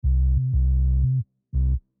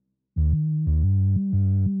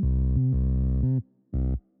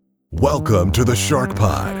Welcome to the Shark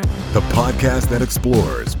Pod, the podcast that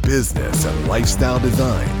explores business and lifestyle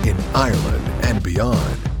design in Ireland and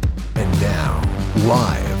beyond. And now,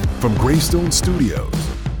 live from Greystone Studios,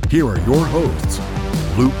 here are your hosts,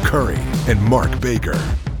 Luke Curry and Mark Baker.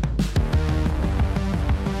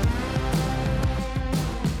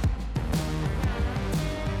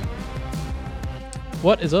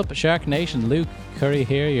 What is up, Shark Nation? Luke Curry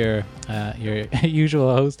here, your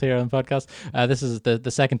usual host here on the podcast. This is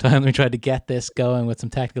the second time we tried to get this going with some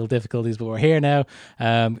technical difficulties, but we're here now.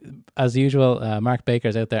 As usual, Mark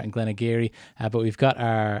Baker's out there in Glenageary, but we've got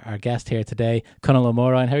our guest here today, Conal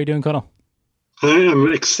O'Moran. How are you doing, Conal? I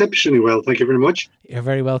am exceptionally well, thank you very much. You're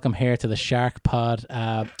very welcome here to the Shark Pod.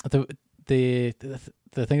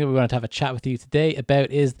 The thing that we wanted to have a chat with you today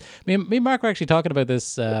about is, me and Mark were actually talking about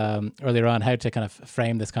this earlier on, how to kind of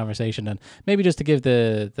frame this conversation, and maybe just to give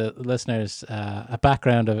the listeners a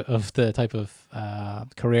background of the type of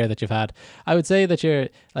career that you've had. I would say that you're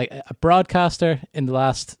like a broadcaster in the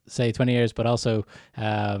last, say, 20 years, but also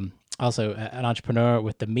an entrepreneur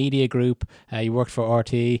with the media group. You worked for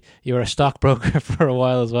RTE. You were a stockbroker for a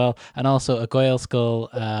while as well, and also a Gael School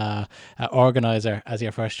organizer as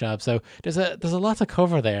your first job. So there's a lot to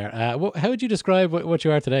cover there. How would you describe what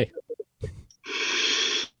you are today?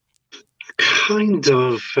 Kind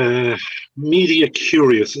of media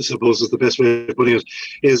curious, I suppose, is the best way of putting it.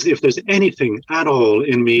 Is if there's anything at all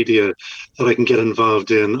in media that I can get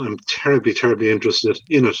involved in, I'm terribly, terribly interested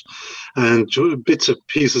in it. And bits of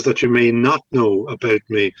pieces that you may not know about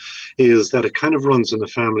me is that it kind of runs in the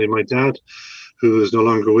family. My dad, who is no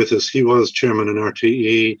longer with us, he was chairman in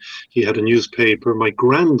RTE. He had a newspaper. My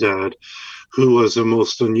granddad, who was a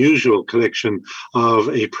most unusual collection of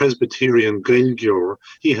a Presbyterian Gaeilgeoir,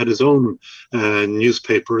 he had his own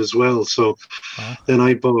newspaper as well. So then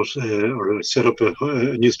I bought or set up a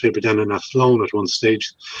newspaper down in Athlone at one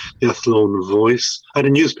stage, the Athlone Voice. I had a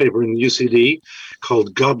newspaper in the UCD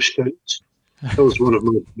called Gobshout. That was one of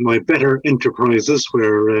my better enterprises,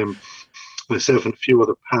 where myself and a few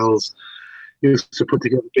other pals used to put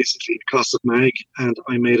together basically a Gossip Mag, and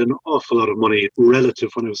I made an awful lot of money relative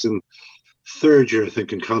when I was in third year, I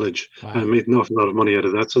think, in college. Wow. I made an awful lot of money out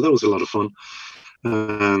of that, so that was a lot of fun.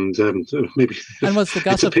 And maybe what's the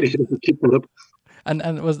Gossip? It's a pity to keep that up.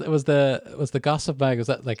 And was the Gossip Mag, was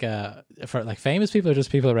that like for like famous people or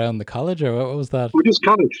just people around the college, or what was that? Well, just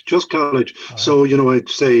college. Oh. So I'd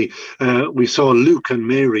say we saw Luke and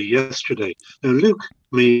Mary yesterday. Now Luke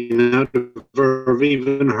may not have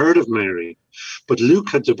even heard of Mary, but Luke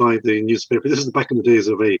had to buy the newspaper. This is back in the days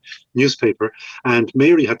of a newspaper, and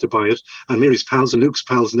Mary had to buy it, and Mary's pals and Luke's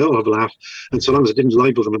pals, and they all have a laugh, and so long as it didn't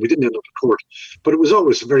libel them, and we didn't end up in court. But it was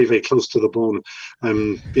always very, very close to the bone,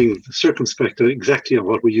 being circumspect exactly on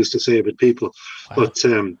what we used to say about people. Wow. But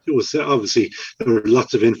it was obviously, there were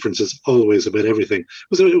lots of inferences always about everything.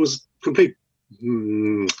 It was complete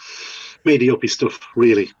made-uppy stuff,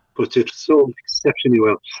 really. But it sold exceptionally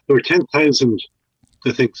well. There were 10,000,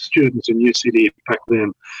 I think, students in UCD back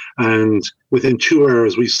then, and within 2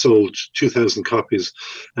 hours we sold 2,000 copies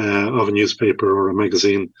of a newspaper or a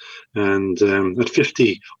magazine, and at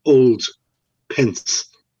 50 old pence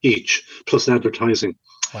each, plus advertising.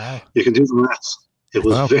 Wow! You can do the maths. It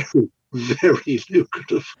was very, very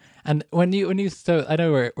lucrative. And when you so I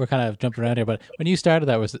know we're kind of jumping around here, but when you started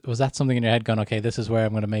that, was that something in your head going, okay, this is where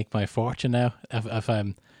I'm going to make my fortune now?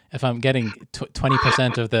 If I'm getting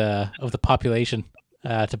 20% of the population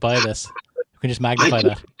to buy this, we can just magnify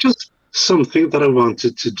that. Just something that I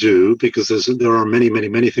wanted to do, because there are many, many,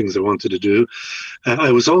 many things I wanted to do.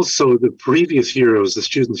 I was also, the previous year, I was the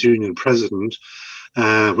Students' Union president,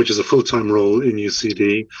 which is a full-time role in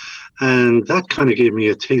UCD. And that kind of gave me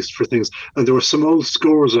a taste for things. And there were some old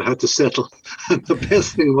scores I had to settle. And the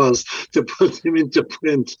best thing was to put them into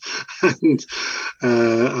print. And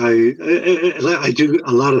I do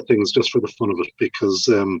a lot of things just for the fun of it, because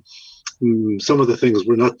some of the things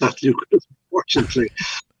were not that lucrative, unfortunately.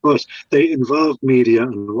 But they involved media.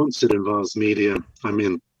 And once it involves media, I'm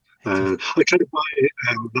in. I tried to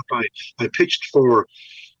I pitched for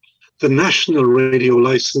the national radio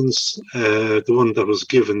license, the one that was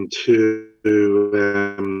given to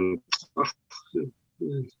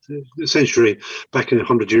Century back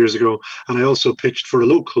 100 years ago, and I also pitched for a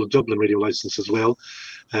local Dublin radio license as well,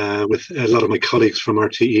 with a lot of my colleagues from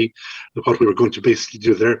RTE. What we were going to basically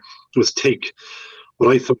do there was take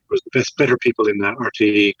what I thought was the better people in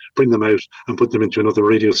RTE, bring them out and put them into another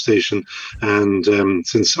radio station. And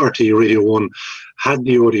since RTE Radio 1 had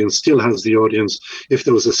the audience, still has the audience, if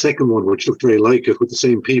there was a second one which looked very like it with the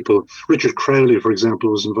same people, Richard Crowley, for example,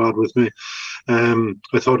 was involved with me.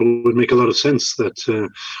 I thought it would make a lot of sense that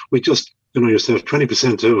we just, yourself,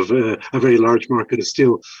 20% of a very large market is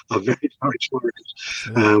still a very large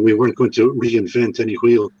market. We weren't going to reinvent any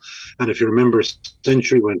wheel. And if you remember,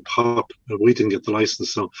 Century went pop, we didn't get the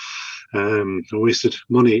license. So I wasted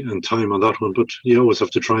money and time on that one. But you always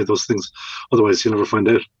have to try those things. Otherwise, you never find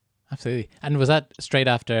out. Absolutely. And was that straight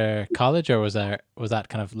after college, or was that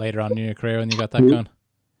kind of later on in your career when you got that going?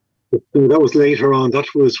 That was later on. That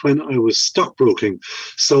was when I was stockbroking.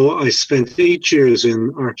 So I spent 8 years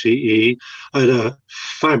in RTE. I had a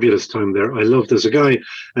fabulous time there. I loved. There's a guy,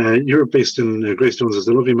 you're based in Greystones. There's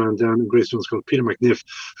a lovely man down in Greystones called Peter McNiff,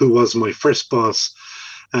 who was my first boss.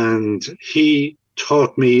 And he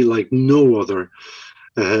taught me like no other,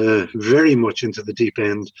 very much into the deep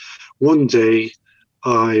end. One day,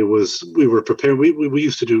 we were prepared. We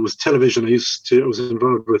used to do, it was television. I was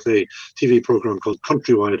involved with a TV program called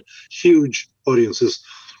Countrywide, huge audiences.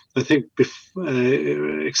 I think,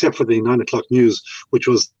 except for the 9 o'clock news, which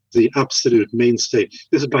was the absolute mainstay.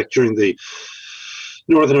 This is back during the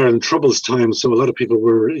Northern Ireland Troubles time. So a lot of people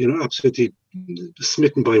were, absolutely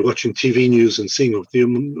smitten by watching TV news and seeing the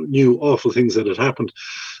new awful things that had happened.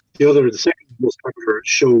 The second most popular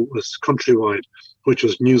show was Countrywide, which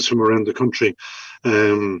was news from around the country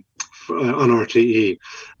on RTE.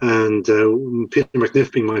 And Peter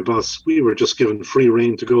McNiff being my boss, we were just given free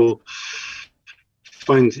rein to go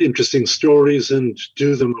find interesting stories and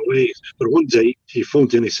do them away. But one day he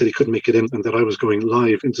phoned in, he said he couldn't make it in and that I was going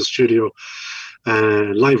live into studio,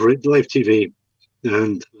 live TV.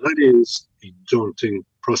 And that is a daunting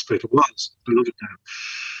prospect. It was. I love it now.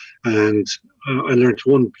 And I learned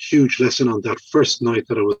one huge lesson on that first night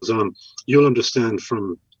that I was on. You'll understand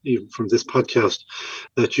from this podcast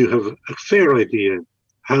that you have a fair idea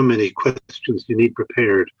how many questions you need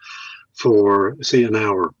prepared for, say, an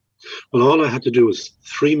hour. Well, all I had to do was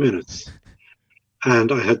 3 minutes,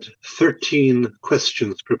 and I had 13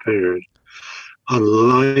 questions prepared on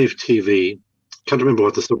live TV. Can't remember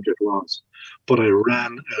what the subject was, but I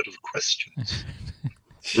ran out of questions.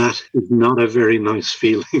 That is not a very nice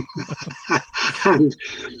feeling. And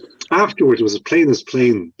afterwards, it was as plain as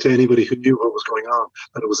plain to anybody who knew what was going on,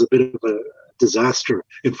 that it was a bit of a disaster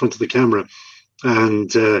in front of the camera.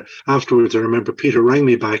 And afterwards, I remember Peter rang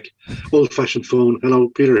me back, old-fashioned phone. Hello,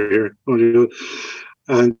 Peter here. How are you?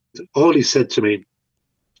 And all he said to me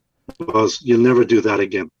was, "You'll never do that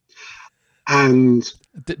again." And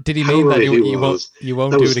did he mean that you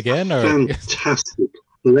won't do it again? Or fantastic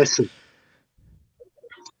lesson.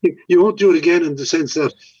 You won't do it again in the sense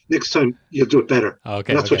that next time you'll do it better.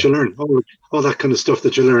 Okay, that's what you learn. All that kind of stuff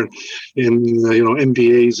that you learn in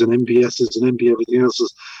MBAs and MBSs and MBA everything else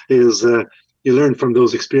is you learn from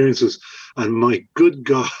those experiences. And my good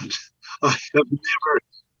God, I have never,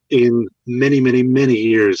 in many, many, many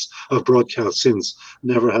years of broadcast since,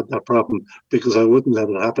 never had that problem, because I wouldn't let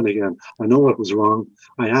it happen again. I know what was wrong.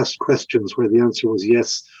 I asked questions where the answer was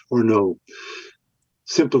yes or no.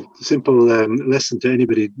 Simple lesson to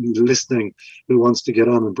anybody listening who wants to get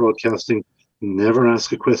on in broadcasting: never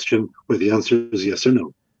ask a question where the answer is yes or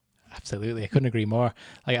no. Absolutely, I couldn't agree more.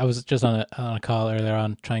 Like, I was just on a call earlier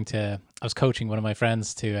on, I was coaching one of my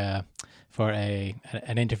friends for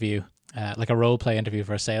an interview, like a role play interview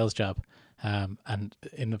for a sales job, and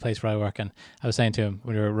in the place where I work. And I was saying to him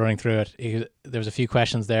when we were running through it, there was a few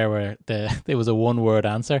questions there where there was a one-word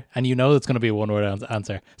answer, and it's going to be a one-word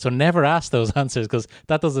answer. So never ask those answers, because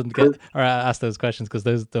that doesn't or ask those questions, because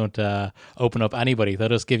those don't open up anybody. They'll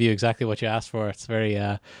just give you exactly what you asked for. It's very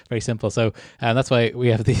very simple. So that's why we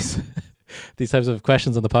have these these types of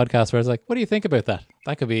questions on the podcast where it's like, what do you think about that?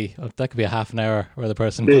 That could be a half an hour where the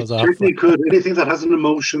person goes off. It certainly could. Anything that has an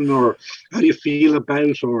emotion, or how do you feel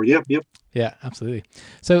about, or yep. Yeah, absolutely.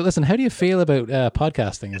 So listen, how do you feel about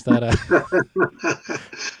podcasting? Is that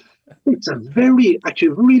It's a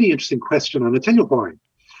really interesting question, and I'll tell you why.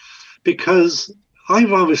 Because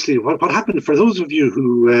I've obviously, what happened, for those of you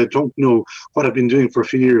who don't know what I've been doing for a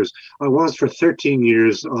few years, I was for 13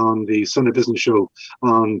 years on the Sunday Business Show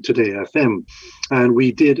on Today FM. And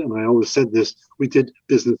we did, and I always said this, we did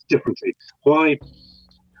business differently. Why?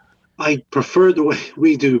 I prefer the way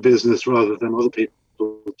we do business rather than other people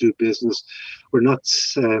do business. We're not,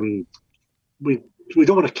 we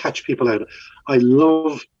don't want to catch people out. I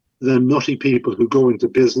love the nutty people who go into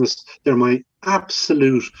business. They're my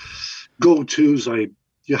absolute go-tos.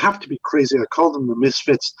 You have to be crazy. I call them the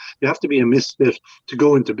misfits. You have to be a misfit to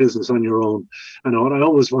go into business on your own. And what I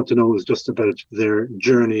always want to know is just about their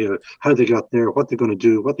journey, how they got there, what they're going to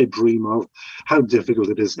do, what they dream of, how difficult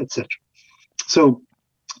it is, etc. So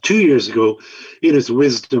 2 years ago, in its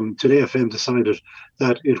wisdom, Today FM decided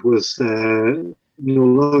that it was no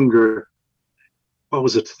longer what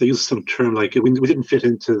was it? They used some term like we didn't fit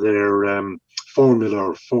into their formula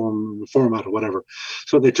or format or whatever.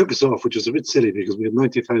 So they took us off, which is a bit silly because we had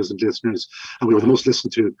 90,000 listeners and we were the most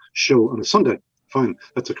listened to show on a Sunday. Fine,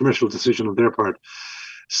 that's a commercial decision on their part.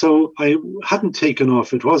 So I hadn't taken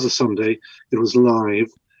off. It was a Sunday. It was live,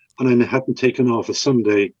 and I hadn't taken off a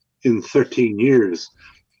Sunday in 13 years.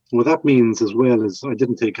 What that means as well is I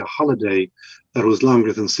didn't take a holiday that was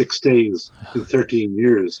longer than 6 days in 13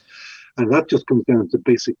 years. And that just comes down to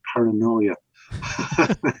basic paranoia.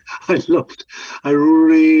 I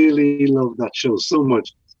really loved that show so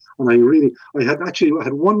much. And I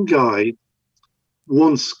had one guy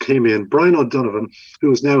once came in, Brian O'Donovan,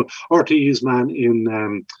 who is now RTE's man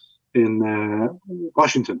in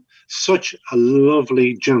Washington. Such a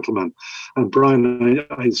lovely gentleman. And Brian,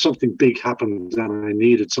 something big happened and I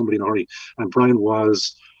needed somebody in a hurry. And Brian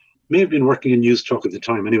may have been working in News Talk at the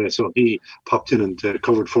time anyway, so he popped in and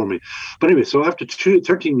covered for me. But anyway, so after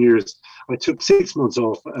 13 years, I took 6 months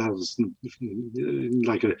off. I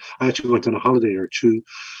actually went on a holiday or two.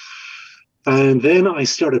 And then I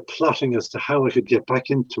started plotting as to how I could get back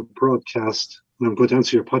into broadcast. And I'm going to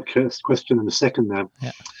answer your podcast question in a second now.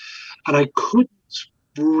 Yeah. And I couldn't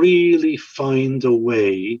really find a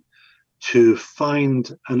way to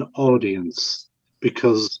find an audience,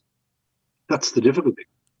 because that's the difficulty,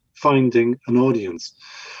 finding an audience.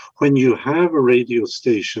 When you have a radio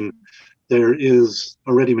station, there is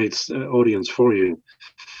a ready-made audience for you.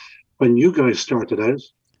 When you guys started out,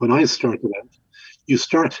 when I started out, you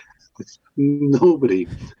start with nobody,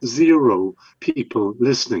 0 people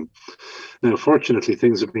listening. Now, fortunately,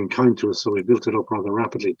 things have been kind to us, so we built it up rather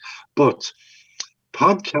rapidly. But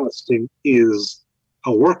podcasting is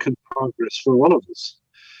a work in progress for all of us,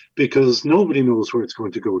 because nobody knows where it's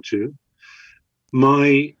going to go to.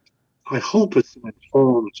 I hope it's an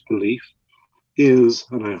informed belief is,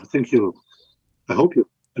 and I hope you'll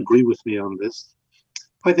agree with me on this.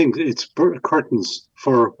 I think it's curtains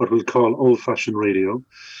for what we'll call old-fashioned radio.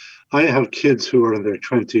 I have kids who are in their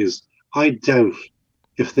 20s. I doubt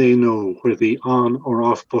if they know where the on or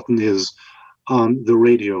off button is on the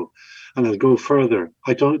radio. And I'll go further.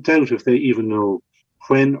 I don't doubt if they even know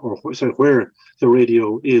when or where the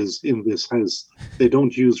radio is in this house. They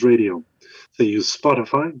don't use radio. They use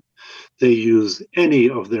Spotify. They use any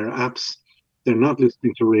of their apps. They're not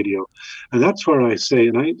listening to radio. And that's where I say,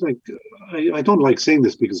 and I don't like saying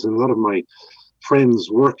this because a lot of my friends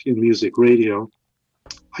work in music radio.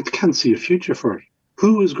 I can't see a future for it.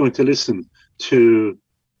 Who is going to listen to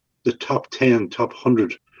the top 10, top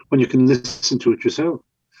 100 when you can listen to it yourself?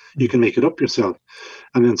 You can make it up yourself.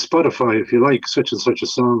 And then Spotify, if you like such and such a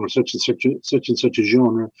song or such and such a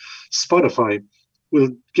genre, Spotify will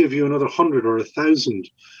give you another 100 or 1,000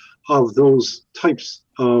 of those types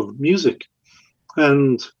of music.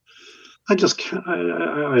 And I just can't.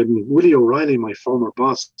 I'm Willie O'Reilly, my former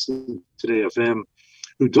boss in Today FM,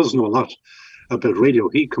 who does know a lot about radio.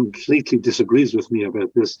 He completely disagrees with me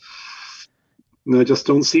about this. And I just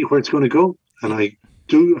don't see where it's going to go. And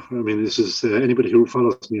this is anybody who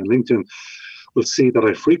follows me on LinkedIn will see that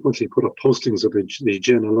I frequently put up postings of the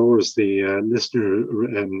Jen Allures, the listener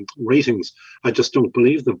ratings. I just don't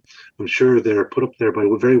believe them. I'm sure they're put up there by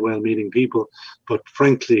very well-meaning people, but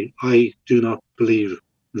frankly, I do not believe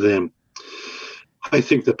them. I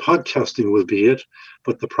think that podcasting will be it,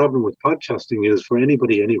 but the problem with podcasting is for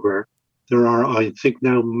anybody anywhere, there are, I think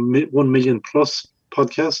now, 1 million plus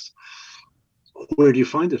podcasts. Where do you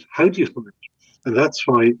find it? How do you find it? And that's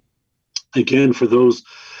why, again, for those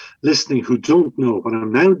listening who don't know what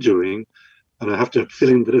I'm now doing, and I have to fill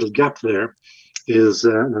in the little gap there, is,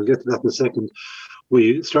 and I'll get to that in a second,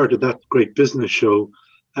 we started that great business show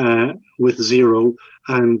with Zero,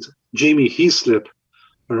 and Jamie Heaslip,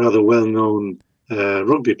 a rather well-known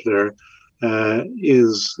rugby player,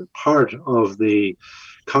 is part of the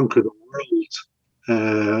Conquer the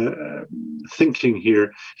World thinking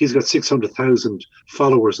here. He's got 600,000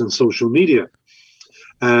 followers on social media.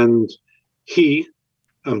 And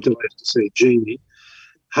I'm delighted to say, Jamie,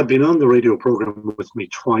 had been on the radio program with me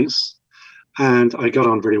twice, and I got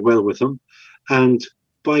on very well with him. And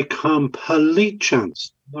by complete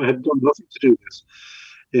chance, I had done nothing to do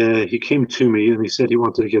this. He came to me and he said he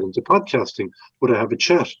wanted to get into podcasting. Would I have a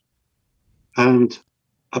chat? And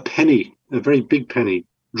a penny, a very big penny,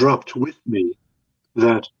 dropped with me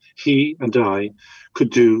that he and I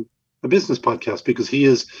could do a business podcast, because he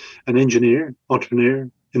is an engineer, entrepreneur,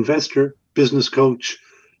 investor, business coach,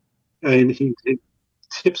 and he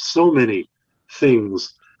tips so many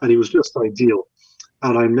things, and he was just ideal.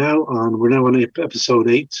 And we're now on episode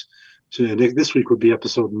 8. This week would be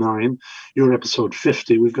episode 9. You're episode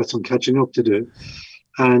 50. We've got some catching up to do.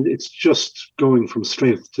 and it's just going from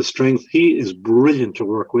strength to strength. He is brilliant to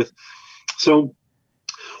work with. So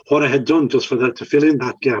what I had done just for that, to fill in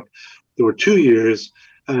that gap, there were 2 years,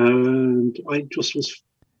 and I just was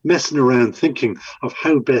messing around thinking of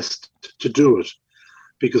how best to do it,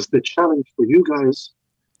 because the challenge for you guys,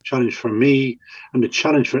 challenge for me, and the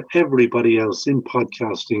challenge for everybody else in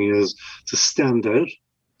podcasting is to stand out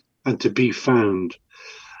and to be found.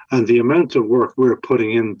 And the amount of work we're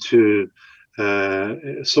putting into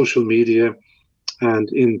social media and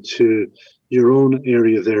into your own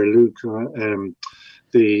area there, Luke,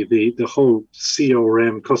 the whole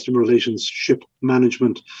CRM, customer relationship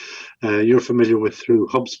management, you're familiar with through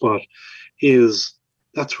HubSpot,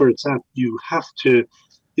 that's where it's at. You have to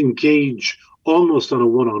engage almost on a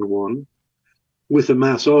one-on-one with a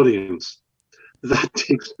mass audience. That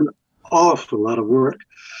takes an awful lot of work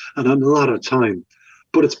and a lot of time,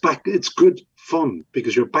 but it's good fun,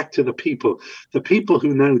 because you're back to the people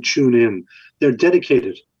who now tune in. They're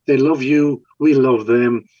dedicated, they love you, we love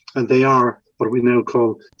them, and they are what we now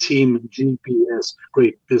call Team GPS,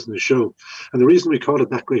 Great Business Show. And the reason we call it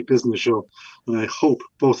that Great Business Show, and I hope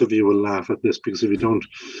both of you will laugh at this, because if you don't,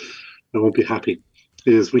 I won't be happy,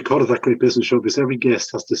 is we call it that Great Business Show because every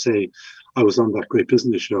guest has to say, I was on that Great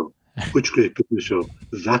Business Show. Which Great Business Show?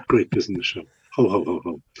 That Great Business Show. Ho, ho, ho,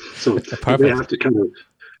 ho. So they have to kind of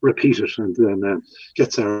repeat it, and then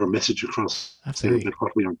gets our message across. Absolutely.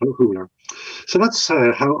 What we are, who we are. So that's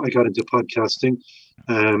how I got into podcasting.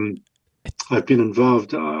 I've been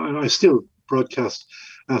involved. I still broadcast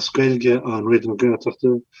Ask Gaeilge on Radio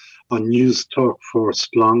Gaeltachta, on News Talk for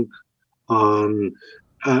Splunk, on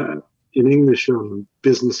in English on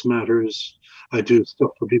Business Matters. I do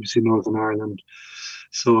stuff for BBC Northern Ireland,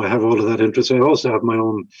 so I have all of that interest. I also have my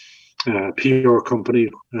own PR company,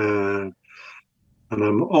 and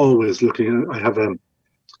I'm always looking. I have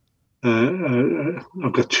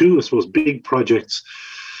I've got two, I suppose, big projects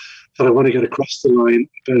that I want to get across the line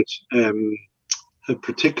about,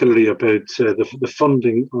 particularly about the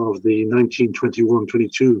funding of the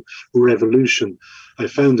 1921-22 revolution. I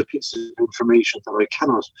found a piece of information that I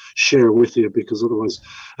cannot share with you, because otherwise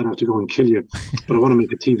I'd have to go and kill you. But I want to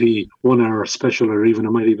make a TV 1 hour special, or even I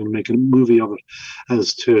might even make a movie of it,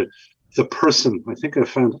 as to the person. I think I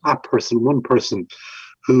found one person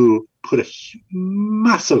who put a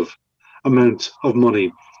massive amount of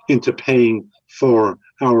money into paying for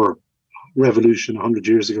our revolution 100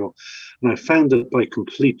 years ago. And I found it by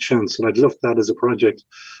complete chance, and I'd love that as a project.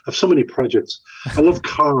 I have so many projects. I love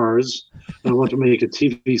cars, and I want to make a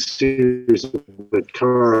TV series about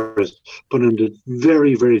cars, but in a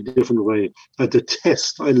very, very different way. I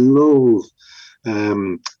loathe what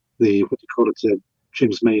do you call it,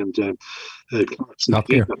 James May and Clarkson, Top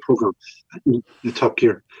Gear. That program, Top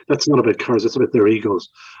Gear. That's not about cars, it's about their egos.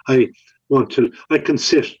 I can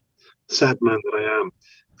sit, sad man that I am,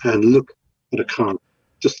 and look at a car.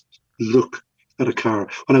 Just look at a car.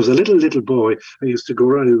 When I was a little boy, I used to go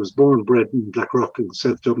around. I was born and bred in Blackrock in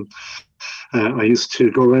South Dublin. I used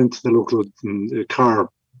to go around to the local car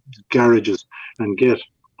garages and get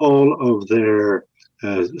all of their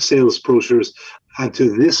sales brochures. And to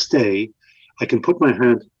this day, I can put my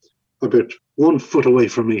hand about 1 foot away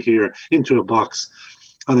from me here into a box,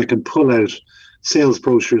 and I can pull out sales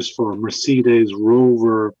brochures for Mercedes,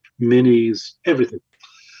 Rover, Minis, everything.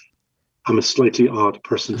 I'm a slightly odd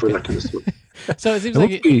person for that kind of stuff. So it seems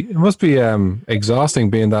it must be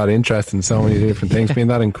exhausting being that interested in so many different things, being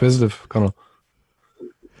that inquisitive, Conal.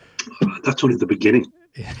 That's only the beginning.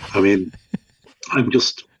 Yeah. I mean, I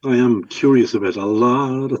am curious about a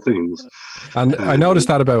lot of things. And I noticed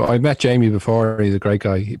that I met Jamie before. He's a great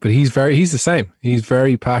guy, but he's the same. He's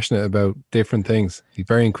very passionate about different things. He's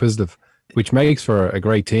very inquisitive, which makes for a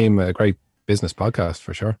great team, a great business podcast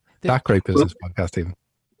for sure. That great business podcast even.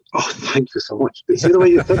 Oh, thank you so much. You see the way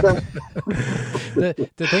you said that?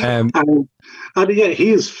 the thing, and yeah, he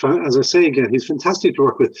is, as I say again, he's fantastic to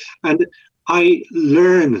work with. And I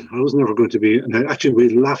was never going to be, and actually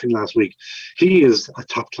we were laughing last week, he is a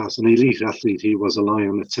top class, an elite athlete. He was a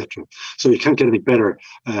Lion, etc. So you can't get any better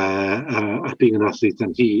at being an athlete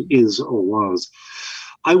than he is or was.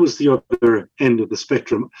 I was the other end of the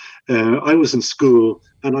spectrum. I was in school,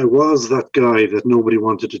 and I was that guy that nobody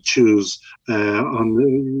wanted to choose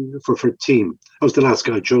for a team. I was the last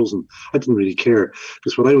guy chosen. I didn't really care,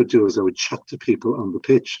 because what I would do is I would chat to people on the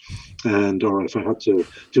pitch, or if I had to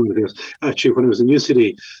do anything else. Actually, when I was in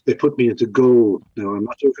UCD, they put me into goal. Now, I'm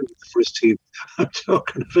not talking about the first team. I'm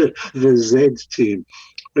talking about the Z team.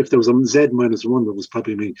 If there was a Z -1, that was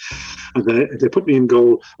probably me. And they put me in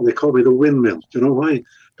goal, and they called me the windmill. Do you know why?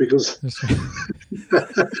 Because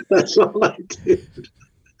that's all I did.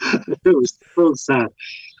 It was so sad.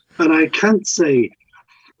 And I can't say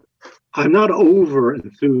I'm not over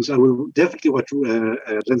enthused. I will definitely watch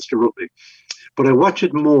Leinster Rugby, but I watch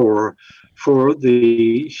it more for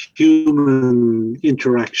the human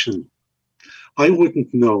interaction. I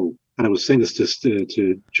wouldn't know, and I was saying this to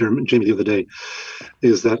Jamie the other day,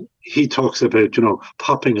 is that he talks about,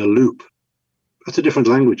 popping a loop. That's a different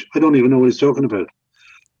language. I don't even know what he's talking about.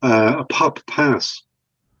 A pop pass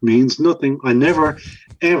means nothing. I never,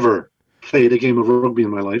 ever played a game of rugby in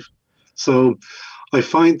my life. So I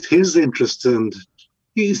find his interest, and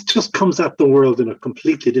he just comes at the world in a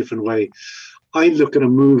completely different way. I look at a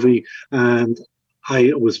movie, and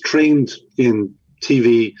I was trained in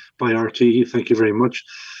TV by RTE, thank you very much.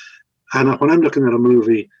 And when I'm looking at a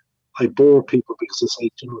movie, I bore people because they say,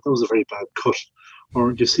 that was a very bad cut.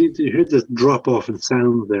 Or you hear the drop off in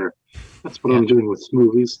sound there. That's what I'm doing with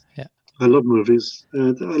movies. Yeah. I love movies.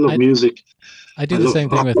 I love music. I do the same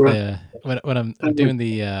thing with when I'm doing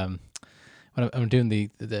the when I'm doing the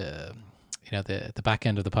back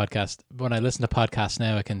end of the podcast. When I listen to podcasts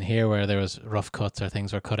now, I can hear where there was rough cuts or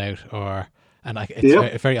things were cut out,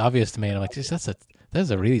 it's very obvious to me. And I'm like, that's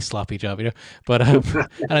a really sloppy job, But and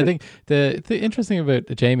I think the interesting about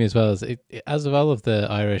Jamie as well is as well of the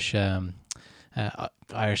Irish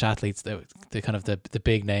athletes, the kind of the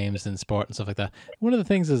big names in sport and stuff like that. One of the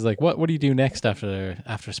things is like, what do you do next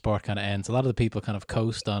after sport kind of ends? A lot of the people kind of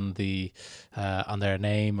coast on on their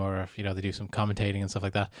name, or they do some commentating and stuff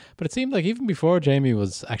like that. But it seemed like even before Jamie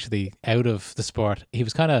was actually out of the sport, he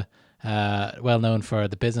was kind of well known for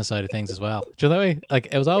the business side of things as well. Do you know that way? Like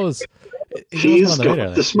it was always he's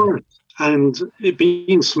got the smart. And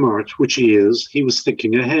being smart, which he is, he was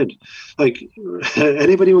thinking ahead. Like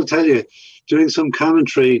anybody will tell you, doing some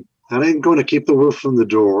commentary, that ain't going to keep the wolf from the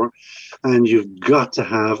door. And you've got to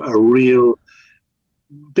have a real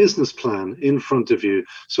business plan in front of you.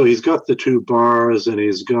 So he's got the 2 bars, and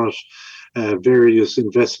he's got various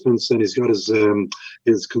investments, and he's got his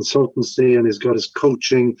consultancy, and he's got his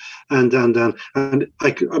coaching, and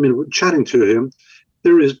I mean, chatting to him,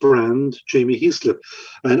 there is brand Jamie Heaslip,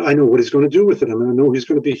 and I know what he's going to do with it, and I know he's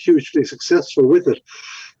going to be hugely successful with it.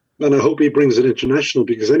 And I hope he brings it international,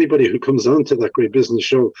 because anybody who comes on to that great business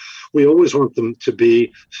show, we always want them to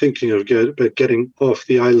be thinking of about getting off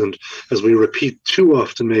the island, as we repeat too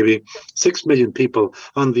often, maybe 6 million people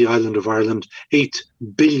on the island of Ireland, 8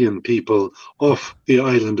 billion people off the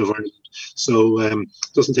island of Ireland. So it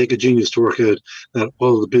doesn't take a genius to work out that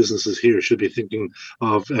all the businesses here should be thinking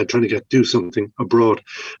of trying to do something abroad.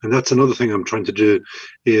 And that's another thing I'm trying to do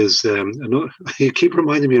is, you keep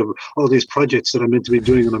reminding me of all these projects that I'm meant to be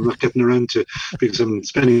doing and I'm not getting around to, because I'm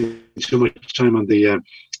spending too much time on the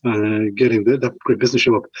getting that great business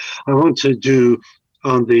show up. I want to do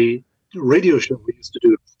on the radio show we used to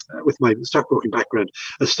do with my stockbroking background,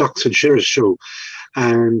 a stocks and shares show,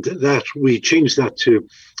 and that we changed that to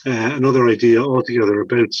another idea altogether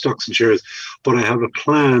about stocks and shares. But I have a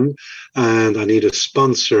plan, and I need a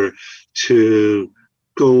sponsor to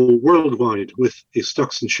go worldwide with a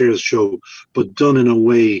stocks and shares show, but done in a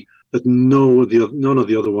way that none of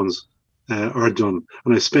the other ones are done.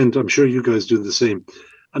 And I'm sure you guys do the same,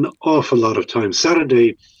 an awful lot of time.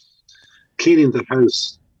 Saturday, cleaning the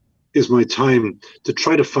house is my time to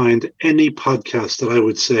try to find any podcast that I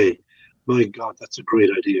would say, my God, that's a great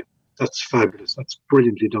idea. That's fabulous. That's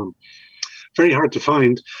brilliantly done. Very hard to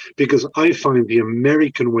find, because I find the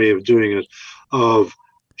American way of doing it, of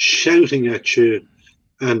shouting at you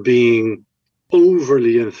and being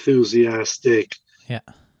overly enthusiastic,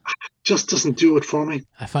 just doesn't do it for me.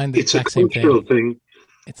 I find the it's a exact same cultural thing.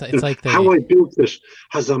 It's like how I built it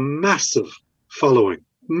has a massive following,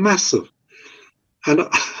 massive. And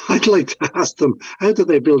I'd like to ask them, how do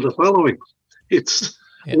they build a following? It's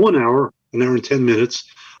 1 hour, an hour and 10 minutes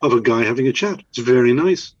of a guy having a chat. It's very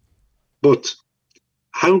nice. But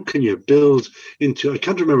how can you build into, I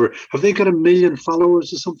can't remember, have they got 1 million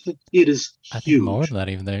followers or something? It is huge. I think more than that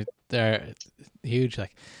even. They're huge.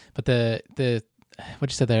 Like, but the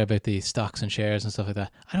what you said there about the stocks and shares and stuff like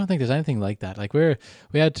that, I don't think there's anything like that. Like we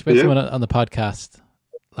had someone on the podcast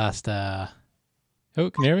last oh,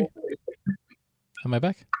 can you hear me? Am I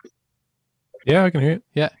back? Yeah, I can hear you.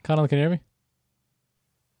 Yeah, Conal, can you hear me?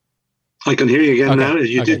 I can hear you again now.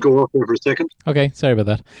 You did go off there for a second. Okay, sorry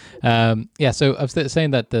about that. So I was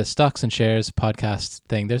saying that the stocks and shares podcast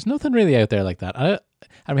thing, there's nothing really out there like that.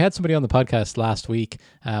 And we had somebody on the podcast last week,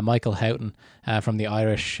 Michael Houghton from the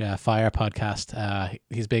Irish Fire podcast.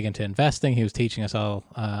 He's big into investing. He was teaching us all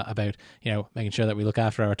about, making sure that we look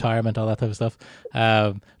after our retirement, all that type of stuff.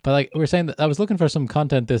 But like we were saying, that I was looking for some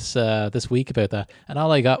content this week about that, and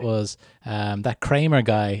all I got was that Kramer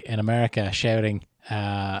guy in America shouting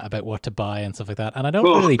about what to buy and stuff like that. And I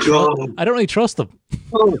don't really trust them.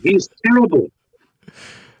 Oh, he's terrible.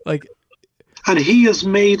 And he has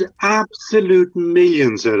made absolute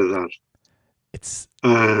millions out of that.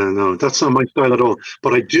 No, that's not my style at all.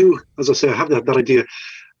 But I do, as I say, I have that idea.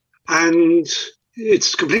 And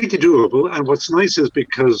it's completely doable. And what's nice is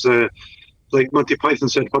because, like Monty Python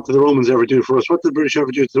said, what did the Romans ever do for us? What did the British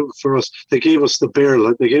ever do for us? They gave us the bear,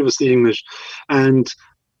 they gave us the English. And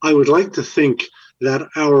I would like to think that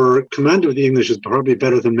our command of the English is probably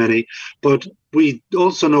better than many, but we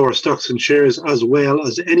also know our stocks and shares as well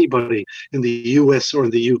as anybody in the US or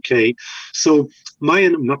in the UK. So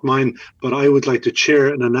not mine, but I would like to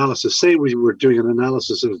chair an analysis. Say we were doing an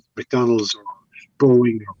analysis of McDonald's or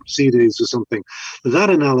Boeing or Mercedes or something.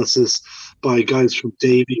 That analysis by guys from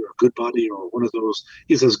Davy or Goodbody or one of those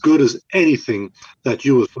is as good as anything that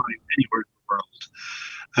you will find anywhere in the world.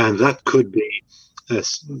 And that could be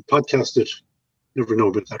podcasted. Never know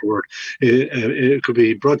about that word. It could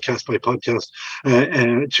be broadcast by podcast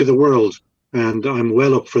to the world, and I'm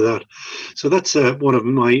well up for that. So that's one of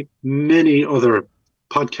my many other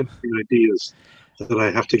podcasting ideas that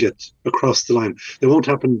I have to get across the line. They won't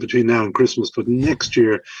happen between now and Christmas, but next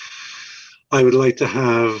year I would like to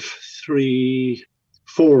have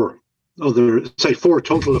four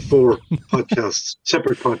total of four podcasts,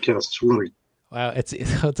 separate podcasts running. Wow, it's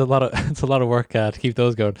a lot of work to keep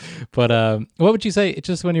those going. But what would you say?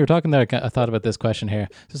 Just when you were talking there, I thought about this question here.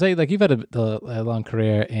 So say like you've had a long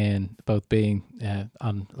career in both being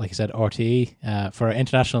on, like you said, RTE. For our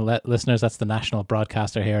international listeners, that's the national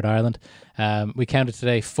broadcaster here in Ireland. We counted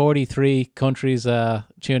today 43 countries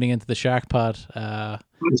tuning into the Shark Pod.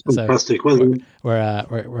 That's fantastic. So we're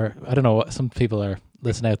I don't know, some people are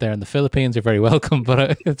listening out there in the Philippines. You're very welcome,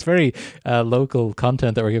 but it's very local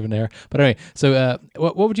content that we're giving there. But anyway, so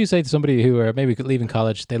what would you say to somebody who are maybe leaving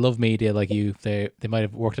college? They love media like you. They might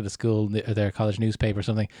have worked at a school, their college newspaper or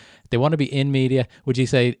something. They want to be in media. Would you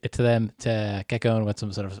say to them to get going with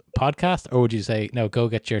some sort of podcast, or would you say no, go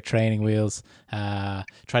get your training wheels, try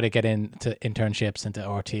to get into internships, into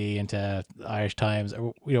RT, into Irish Times,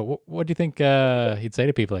 or what do you think he'd say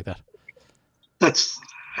to people like that? That's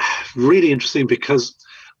really interesting because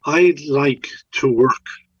I like to work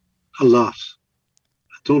a lot.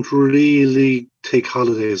 I don't really take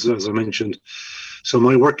holidays, as I mentioned. So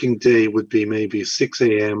my working day would be maybe 6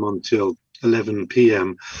 a.m. until 11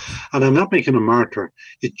 p.m. And I'm not making a martyr.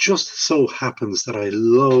 It just so happens that I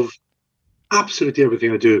love absolutely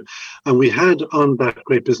everything I do. And we had on that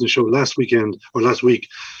Great Business Show last week,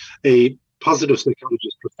 a positive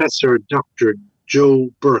psychologist, Professor Dr.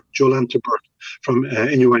 Jolanta Burke from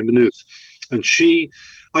NUI Maynooth. And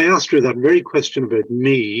I asked her that very question about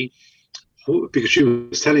me, because she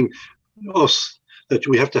was telling us that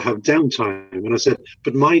we have to have downtime. And I said,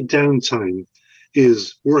 but my downtime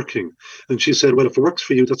is working. And she said, well, if it works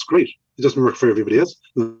for you, that's great. It doesn't work for everybody else.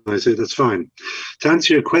 And I said, that's fine. To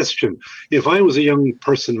answer your question, if I was a young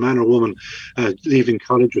person, man or woman, leaving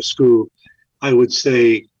college or school, I would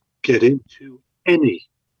say get into any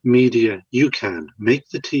media you can. Make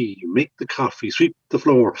the tea, make the coffee, sweep the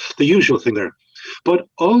floor, the usual thing there. But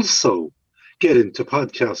also get into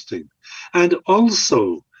podcasting, and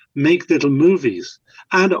also make little movies,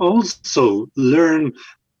 and also learn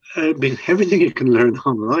everything you can learn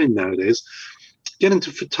online nowadays. Get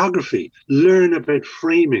into photography, learn about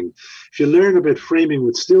framing. If you learn about framing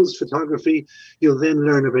with stills photography, you'll then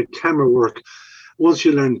learn about camera work. Once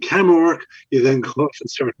you learn camera work, you then go off and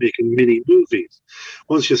start making mini movies.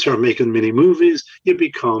 Once you start making mini movies, you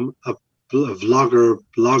become a vlogger,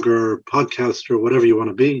 blogger, podcaster, whatever you want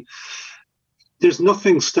to be. There's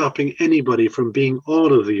nothing stopping anybody from being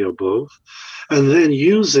all of the above. And then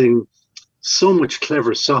using so much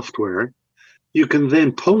clever software, you can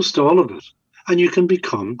then post all of it and you can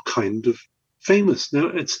become kind of famous. Now,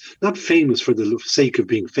 it's not famous for the sake of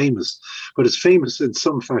being famous, but it's famous in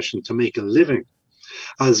some fashion to make a living.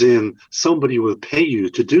 As in, somebody will pay you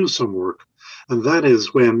to do some work, and that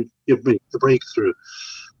is when you make the breakthrough.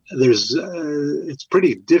 It's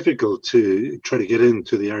pretty difficult to try to get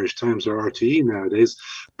into the Irish Times or RTE nowadays,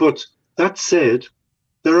 but that said,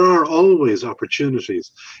 there are always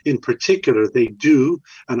opportunities. In particular, they do,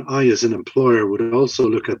 and I as an employer would also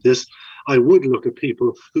look at this. I would look at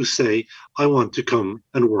people who say, I want to come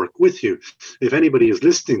and work with you. If anybody is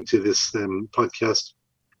listening to this podcast,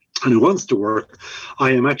 and who wants to work,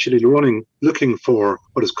 I am actually looking for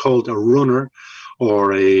what is called a runner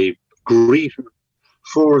or a greeter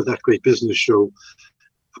for that great business show,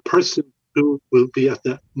 a person who will be at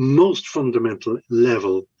the most fundamental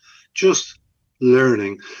level, just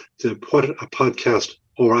learning to put a podcast,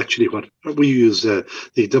 or actually what we use the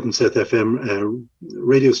Dublin South FM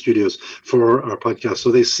radio studios for our podcast.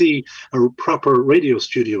 So they see a proper radio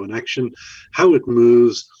studio in action, how it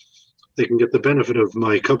moves. They can get the benefit of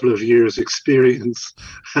my couple of years experience,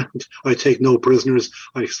 and I take no prisoners.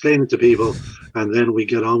 I explain it to people, and then we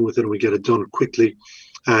get on with it and we get it done quickly.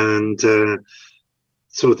 And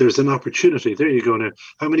so there's an opportunity. There you go. Now,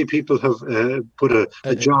 how many people have put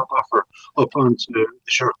a job offer up onto the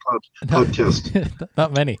Shark podcast?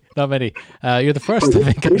 Not many. You're the first, I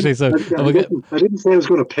think, actually. So I didn't say I was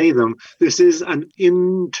going to pay them. This is an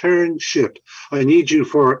internship. I need you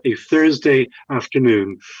for a Thursday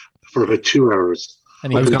afternoon for about 2 hours. I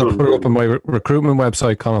was going to put it up on my recruitment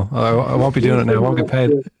website, Conal. I won't be doing it now. I won't get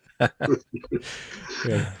paid.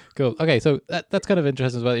 Yeah, cool. Okay, so that's kind of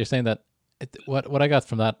interesting as well. You're saying that what I got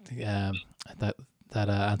from that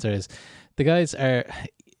answer is the guys are.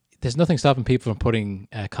 There's nothing stopping people from putting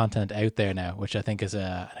content out there now, which I think is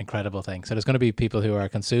an incredible thing. So there's going to be people who are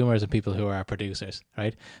consumers and people who are producers,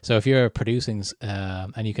 right? So if you're producing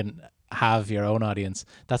and you can have your own audience,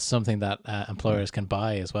 that's something that employers can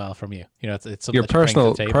buy as well from you. You know, it's something your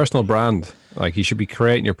personal brand. Like you should be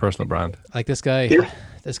creating your personal brand. Like this guy. Yeah.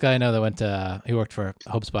 This guy I know that he worked for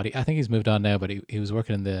HubSpot. I think he's moved on now, but he was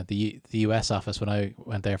working in the US office when I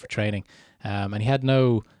went there for training. And he had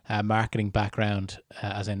no marketing background,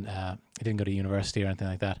 as in he didn't go to university or anything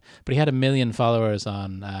like that. But he had 1 million followers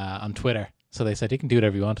on Twitter. So they said, you can do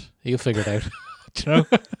whatever you want. You'll figure it out. Do you know?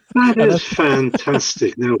 That is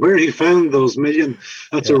fantastic. Now, where he found those million,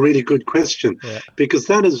 that's a really good question. Yeah. Because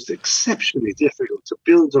that is exceptionally difficult to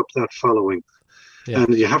build up that following. Yeah.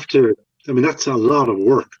 And you have to, that's a lot of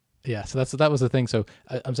work. Yeah, so that was the thing. So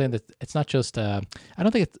I'm saying that it's not just, I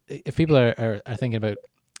don't think if people are thinking about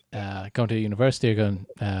going to university or going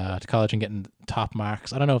to college and getting top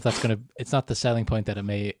marks, I don't know if that's it's not the selling point that it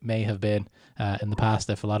may have been in the past,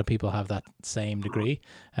 if a lot of people have that same degree,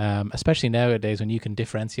 especially nowadays when you can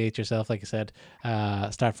differentiate yourself, like I said,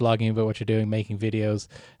 start vlogging about what you're doing, making videos.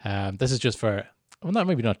 This is just for, well,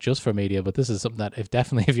 maybe not just for media, but this is something that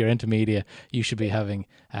if you're into media, you should be having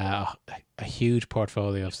a huge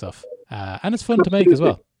portfolio of stuff. And it's fun to make as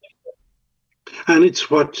well. And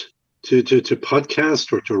it's what to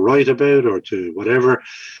podcast or to write about or to whatever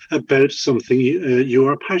about something you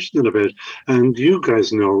are passionate about. And you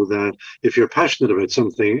guys know that if you're passionate about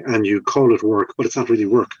something and you call it work, but it's not really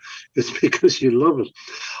work, it's because you love it.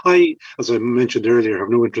 I, as I mentioned earlier, have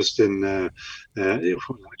no interest in,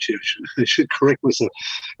 actually, I should correct myself.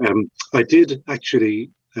 I did actually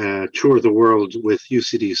tour the world with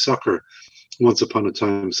UCD soccer once upon a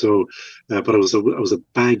time. So, but I was a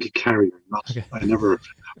bag carrier. I never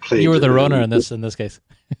played. You were the runner in this case.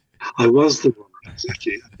 I was the runner,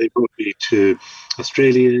 exactly. They brought me to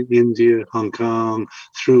Australia, India, Hong Kong,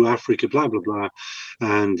 through Africa, blah blah blah,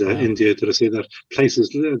 and India. Did I say that? Places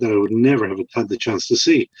that I would never have had the chance to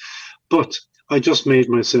see, but I just made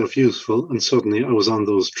myself useful, and suddenly I was on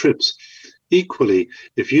those trips. Equally,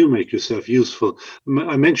 if you make yourself useful,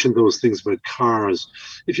 I mentioned those things about cars.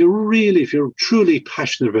 If you're truly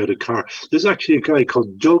passionate about a car, there's actually a guy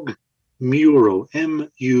called Doug Muro,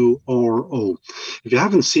 Muro. If you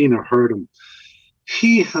haven't seen or heard him,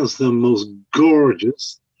 he has the most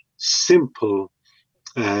gorgeous, simple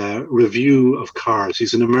review of cars.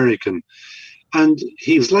 He's an American, and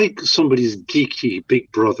he's like somebody's geeky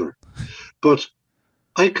big brother. But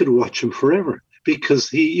I could watch him forever,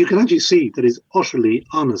 because you can actually see that he's utterly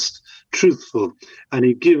honest, truthful, and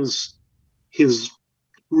he gives his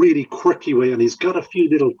really quirky way, and he's got a few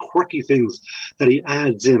little quirky things that he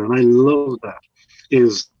adds in, and I love that.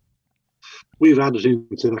 We've added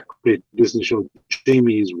into that great business show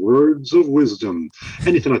Jamie's words of wisdom,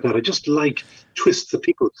 anything like that. I just like twists that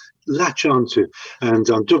people latch onto. And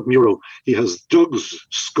on Doug Muro, he has Doug's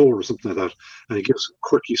score or something like that, and he gives a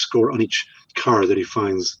quirky score on each car that he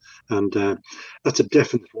finds. And that's a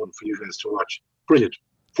definite one for you guys to watch. Brilliant.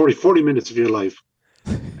 40 minutes of your life.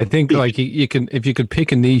 I think like you can, if you could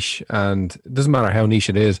pick a niche, and it doesn't matter how niche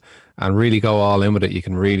it is, and really go all in with it, you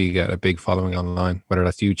can really get a big following online, whether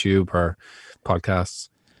that's YouTube or podcasts.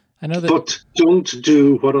 I know that, but don't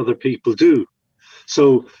do what other people do.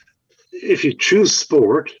 So if you choose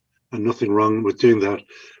sport, and nothing wrong with doing that,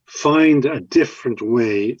 find a different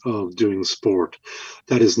way of doing sport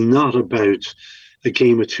that is not about a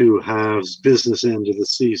game of two halves, business end of the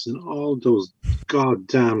season, all those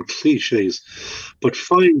goddamn cliches, but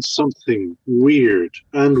find something weird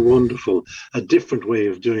and wonderful, a different way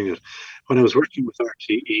of doing it. When I was working with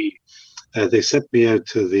RTE, they sent me out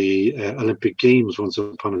to the Olympic Games once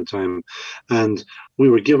upon a time, and we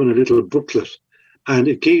were given a little booklet, and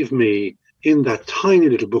it gave me, in that tiny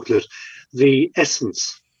little booklet, the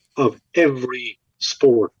essence of every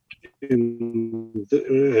sport in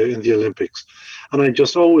the Olympics. And I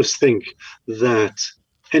just always think that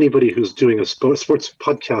anybody who's doing a sports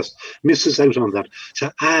podcast misses out on that,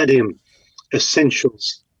 to add in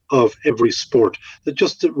essentials of every sport, that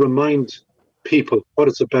just to remind people what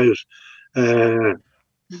it's about,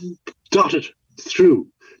 dotted through.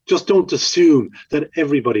 Just don't assume that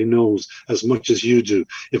everybody knows as much as you do.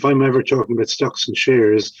 If I'm ever talking about stocks and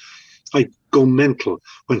shares, I go mental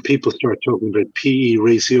when people start talking about PE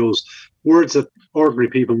ratios, words that ordinary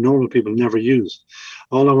people, normal people never use.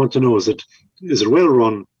 All I want to know is it well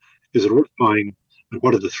run? Is it worth buying? And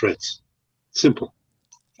what are the threats? Simple,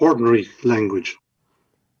 ordinary language.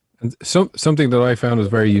 And something that I found was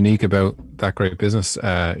very unique about That Great Business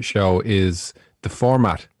show is the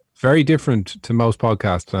format. Very different to most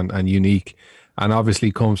podcasts and unique, and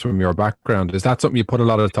obviously comes from your background. Is that something you put a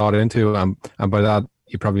lot of thought into? And by that,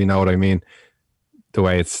 you probably know what I mean. The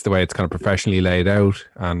way it's kind of professionally laid out,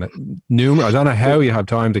 and I don't know how you have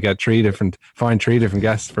time to get find three different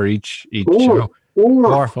guests for each show.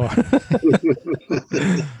 Four.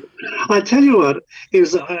 I tell you what, I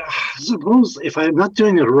suppose if I'm not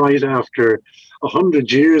doing it right after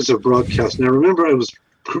 100 years of broadcast, now remember I was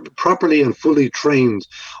properly and fully trained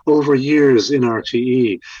over years in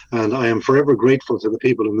RTE, and I am forever grateful to the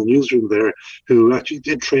people in the newsroom there who actually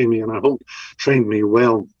did train me, and I hope trained me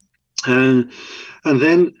well. And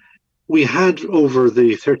then we had, over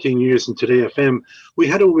the 13 years in Today FM, we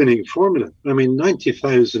had a winning formula. I mean,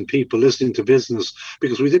 90,000 people listening to business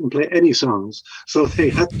because we didn't play any songs, so they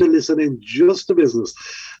had to listen in just to business.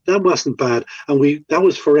 That wasn't bad, and that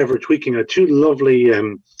was forever tweaking. I had two lovely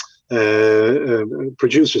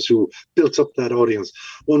producers who built up that audience.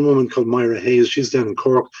 One woman called Myra Hayes, she's down in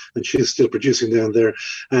Cork, and she's still producing down there,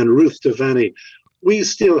 and Ruth Devaney. We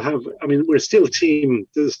still have, we're still team,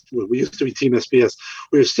 we used to be Team SBS.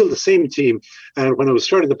 We're still the same team. And when I was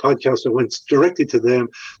starting the podcast, I went directly to them.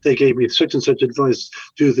 They gave me such and such advice,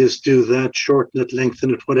 do this, do that, shorten it,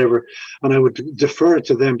 lengthen it, whatever. And I would defer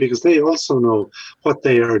to them because they also know what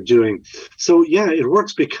they are doing. So yeah, it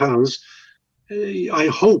works because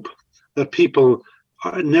I hope that people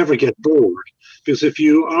never get bored. Because if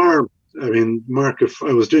you are, Mark, if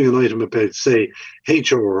I was doing an item about, say,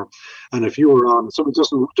 HR, and if you were on, somebody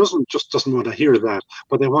doesn't want to hear that,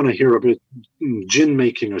 but they want to hear about gin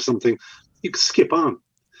making or something, you can skip on.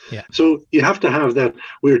 Yeah. So you have to have that.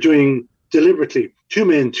 We're doing deliberately 2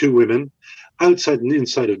 men, 2 women, outside and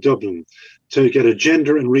inside of Dublin, to get a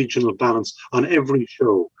gender and regional balance on every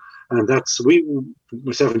show. And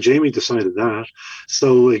myself and Jamie decided that.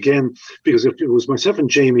 So again, because if it was myself and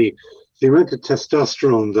Jamie, the amount of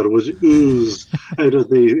testosterone that was oozed out of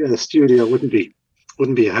the studio wouldn't be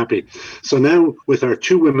happy. So now with our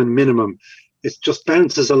 2 women minimum, it just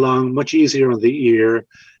bounces along much easier on the ear,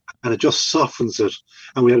 and it just softens it.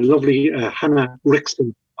 And we had lovely Hannah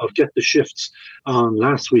Rickson of Get the Shifts on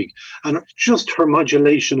last week, and just her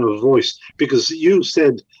modulation of voice, because you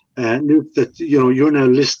said, Luke, that you're now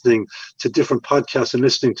listening to different podcasts and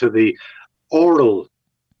listening to the oral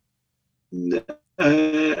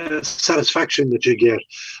satisfaction that you get,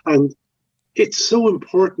 and it's so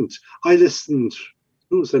important.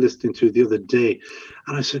 Who was I listening to the other day,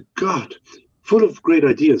 and I said, God, full of great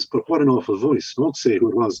ideas, but what an awful voice. I won't say who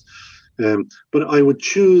it was, but I would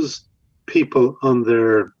choose people on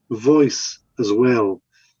their voice as well,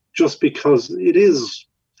 just because it's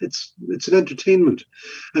an entertainment.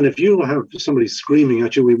 And if you have somebody screaming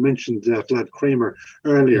at you, we mentioned that lad Kramer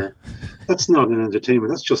earlier, that's not an entertainment,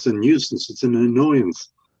 that's just a nuisance, it's an annoyance.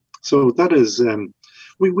 So that is,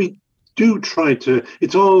 we do try to,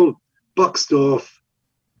 it's all boxed off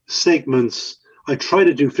segments. I try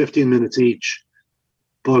to do 15 minutes each,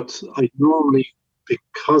 but I normally,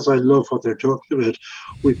 because I love what they're talking about,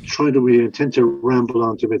 we intend to ramble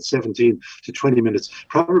on to about 17 to 20 minutes.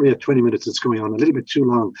 Probably at 20 minutes it's going on a little bit too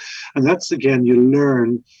long. And that's, again, you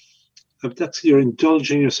learn, you're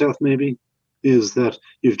indulging yourself maybe, is that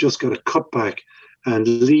you've just got to cut back and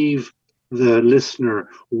leave the listener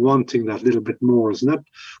wanting that little bit more. Isn't that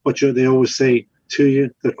what they always say to you,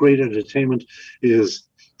 that great entertainment is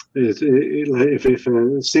if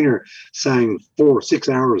a singer sang 4-6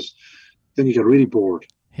 hours, then you get really bored.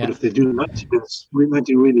 Yeah. But if they do 90 minutes,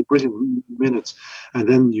 90 really brilliant minutes, and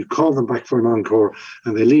then you call them back for an encore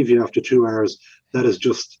and they leave you after 2 hours, that is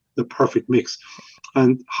just the perfect mix.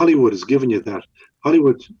 And Hollywood has given you that.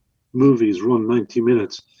 Hollywood movies run 90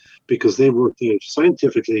 minutes because they worked out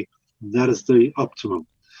scientifically that is the optimum.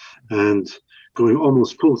 And going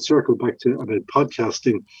almost full circle back to about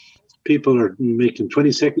podcasting, people are making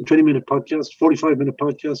 20-minute podcasts, 45-minute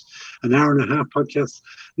podcasts, an hour and a half podcasts.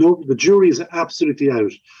 No, the jury is absolutely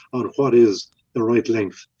out on what is the right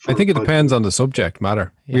length. I think it depends on the subject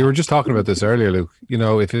matter. Yeah. We were just talking about this earlier, Luke. You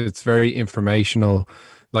know, if it's very informational,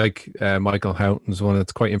 like Michael Houghton's one,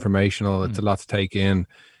 it's quite informational. It's a lot to take in.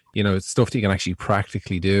 You know, it's stuff that you can actually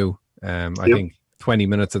practically do. I think 20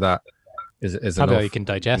 minutes of that is probably enough. You can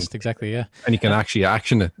digest, exactly, yeah. And you can actually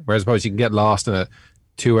action it. Whereas suppose you can get lost in a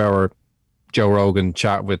 2-hour Joe Rogan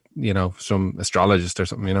chat with, you know, some astrologist or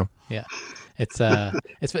something, you know. Yeah. It's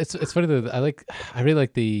funny that I really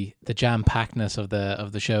like the jam packedness of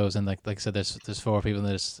the shows, and like I said, there's 4 people,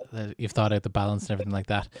 and you've thought out the balance and everything like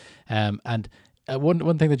that. And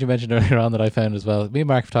one thing that you mentioned earlier on that I found as well, me and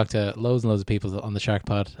Mark have talked to loads and loads of people on the Shark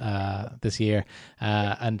Pod this year,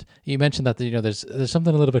 and you mentioned that, you know, there's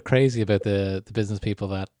something a little bit crazy about the business people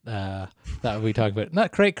that we talk about.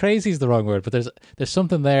 Not crazy is the wrong word, but there's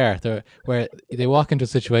something there where they walk into a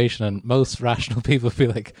situation and most rational people feel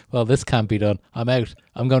like, well, this can't be done. I'm out.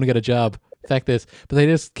 I'm going to get a job. Affect this, but they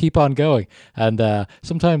just keep on going. And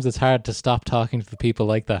sometimes it's hard to stop talking to the people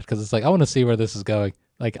like that, because it's like, I want to see where this is going.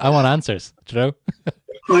 Like, I want answers, do you know?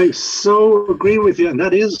 I so agree with you. And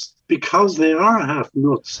that is because they are half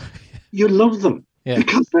nuts. You love them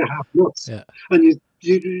because they're half nuts. Yeah. And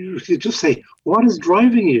you just say, what is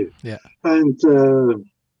driving you? Yeah. And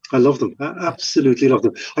I love them. I absolutely love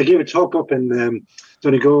them. I gave a talk up in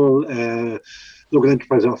Donegal local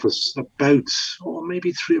enterprise office about,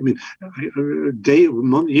 maybe 3,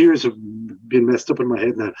 years have been messed up in my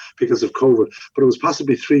head now because of COVID, but it was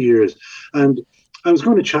possibly 3 years. And I was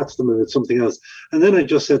going to chat to them about something else. And then I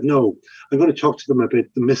just said, no, I'm going to talk to them about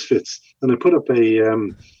the Misfits. And I put up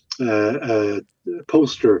a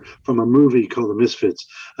poster from a movie called The Misfits.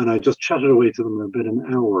 And I just chatted away to them about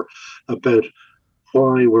an hour about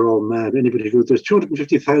why we're all mad. Anybody who, there's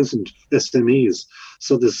 250,000 SMEs.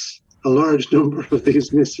 So there's a large number of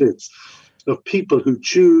these misfits, of people who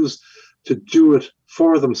choose to do it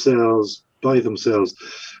for themselves, by themselves.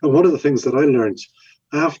 And one of the things that I learned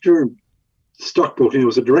after stockbroking, I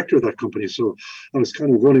was a director of that company, so I was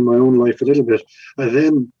kind of running my own life a little bit. I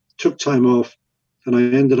then took time off, and I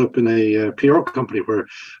ended up in a PR company where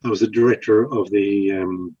I was the director of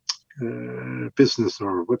the business,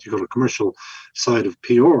 or what you call a commercial side of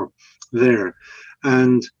PR there.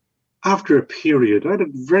 And after a period, I had a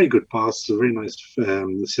very good boss, a very nice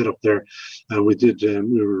setup there, and we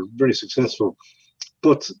were very successful.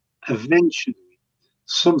 But eventually,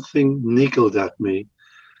 something niggled at me.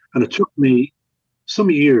 And it took me some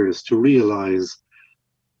years to realize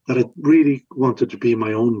that I really wanted to be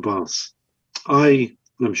my own boss. And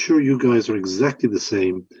I'm sure you guys are exactly the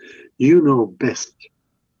same. You know best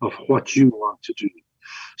of what you want to do.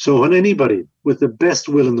 So when anybody with the best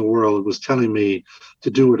will in the world was telling me to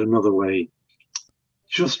do it another way,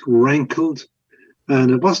 just rankled.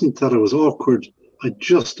 And it wasn't that I was awkward. I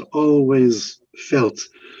just always felt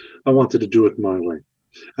I wanted to do it my way.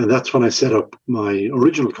 And that's when I set up my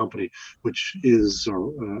original company, which is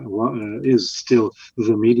still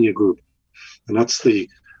the Media Group. And that's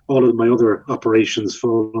all of my other operations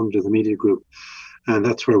fall under the Media Group. And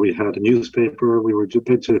that's where we had a newspaper. We were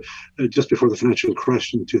about to, just before the financial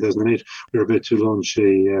crash in 2008, we were about to launch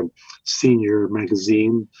a senior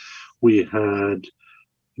magazine. We had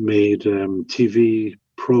made TV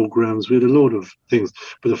programs. We had a load of things,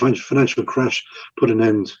 but the financial crash put an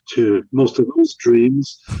end to most of those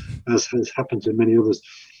dreams, as has happened to many others.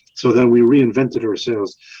 So then we reinvented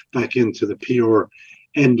ourselves back into the PR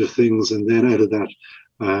end of things, and then out of that,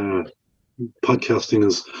 podcasting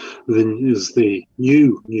is the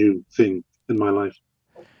new thing in my life.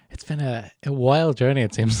 It's been a wild journey,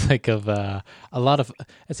 it seems like, of a lot of,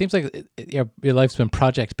 it seems like your life's been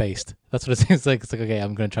project based. That's what it seems like. It's like, okay,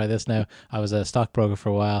 I'm going to try this now. I was a stockbroker for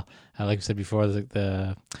a while. Like I said before,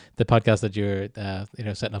 the podcast that you're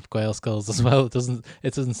setting up Quail Skulls as well. It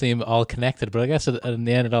doesn't seem all connected, but I guess in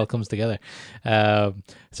the end it all comes together.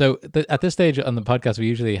 So at this stage on the podcast, we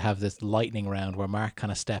usually have this lightning round where Mark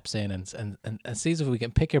kind of steps in and sees if we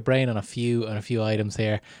can pick your brain on a few items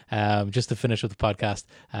here, just to finish with the podcast.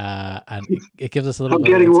 And it gives us a little. I'm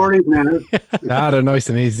getting worried now. They're nice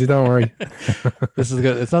and easy. Don't worry. This is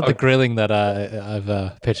good. It's not the grilling that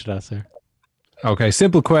I've pitched us here. Okay,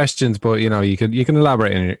 simple questions, but you can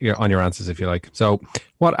elaborate on your answers if you like. So,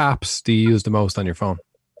 what apps do you use the most on your phone?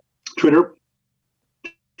 Twitter.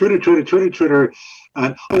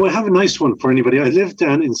 And I have a nice one for anybody. I live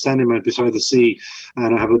down in Sandymount beside the sea,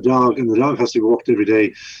 and I have a dog, and the dog has to be walked every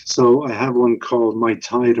day. So I have one called My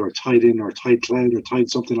Tide, or Tide In, or Tide Cloud, or Tide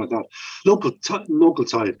something like that. Local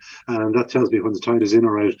tide, and that tells me when the tide is in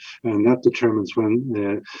or out, and that determines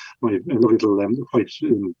when my little white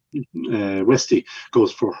Westie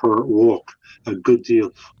goes for her walk. A good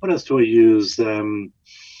deal. What else do I use?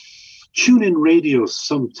 Tune in radio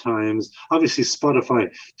sometimes, obviously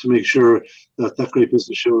Spotify to make sure that great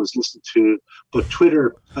business show is listened to. But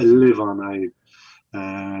Twitter, I live on.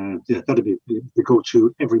 That'll be the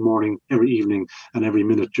go-to every morning, every evening, and every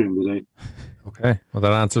minute during the day. Okay, well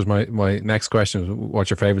that answers my next question. What's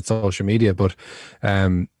your favorite social media? But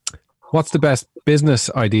what's the best business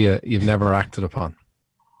idea you've never acted upon?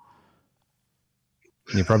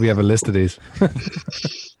 You probably have a list of these.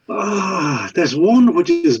 There's one which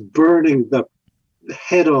is burning the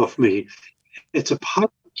head off me. It's a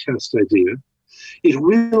podcast idea. It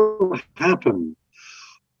will happen.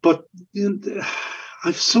 But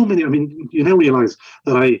I've so many. I mean, you now realize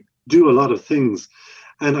that I do a lot of things.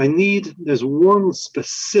 And there's one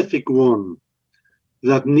specific one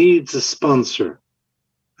that needs a sponsor.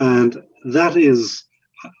 And that is,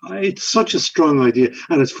 it's such a strong idea.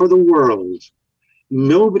 And it's for the world.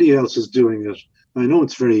 Nobody else is doing it. I know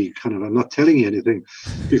it's very I'm not telling you anything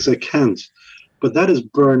because I can't, but that is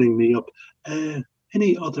burning me up.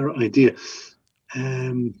 Any other idea?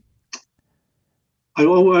 I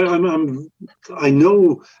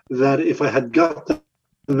know that if I had got the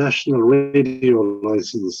national radio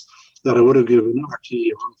license, that I would have given RTE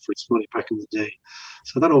a run for its money back in the day.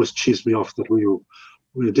 So that always cheesed me off that we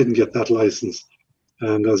didn't get that license.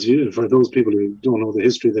 And for those people who don't know the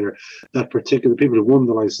history there, that particular people who won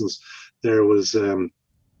the license, there was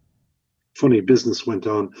funny business went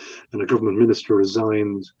on, and a government minister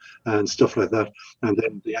resigned and stuff like that, and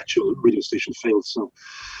then the actual radio station failed. So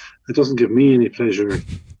it doesn't give me any pleasure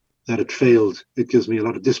that it failed. It gives me a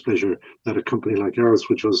lot of displeasure that a company like ours,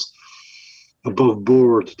 which was above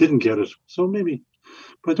board, didn't get it. So maybe,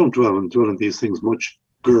 but I don't dwell on these things much.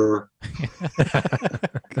 Grr.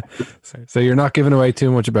 So you're not giving away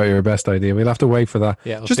too much about your best idea. We'll have to wait for that.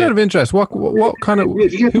 Yeah, just out of interest, what kind of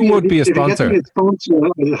who would be a sponsor? I'll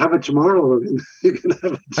have it tomorrow. You can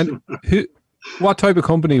have it tomorrow. And what type of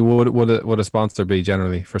company would a sponsor be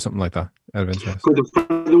generally for something like that? Out of interest. For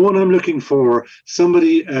the one I'm looking for,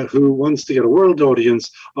 somebody who wants to get a world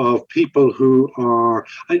audience of people who are,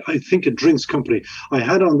 I think, a drinks company. I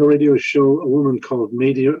had on the radio show a woman called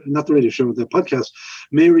not the radio show, the podcast,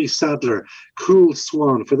 Mary Sadler, Cool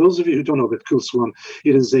Swan. For those of you who don't know about Cool Swan,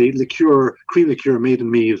 it is a cream liqueur made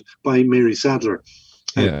in Meath by Mary Sadler.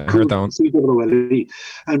 Yeah, I heard that one. C-O-O-L-E.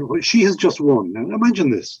 And she has just won. Now imagine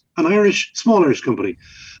this, small Irish company,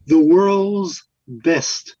 the world's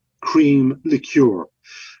best cream liqueur.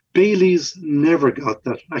 Bailey's never got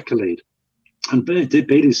that accolade. And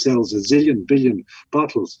Bailey's sells a billion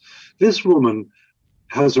bottles. This woman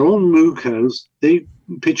has her own moo cows. They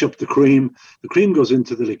pitch up the cream. The cream goes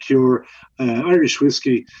into the liqueur. Irish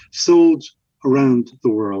whiskey sold around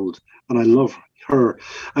the world. And I love her.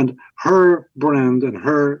 And her brand and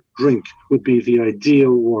her drink would be the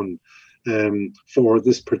ideal one for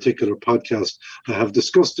this particular podcast. I have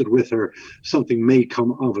discussed it with her. Something may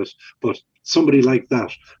come of it, but somebody like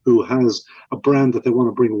that who has a brand that they want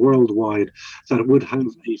to bring worldwide that would have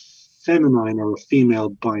a feminine or a female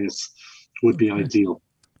bias would be ideal.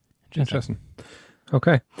 Interesting.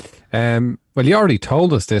 Okay. Well, you already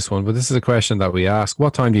told us this one, but this is a question that we ask.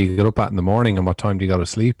 What time do you get up at in the morning and what time do you go to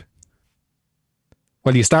sleep?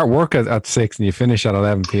 Well, you start work at 6 and you finish at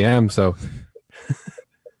 11 p.m. So,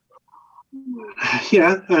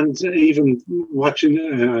 yeah, and even watching,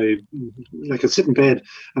 I sit in bed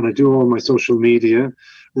and I do all my social media,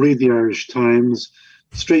 read the Irish Times,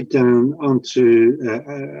 straight down onto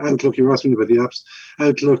Outlook. You were asking about the apps.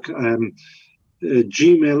 Outlook,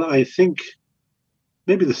 Gmail. I think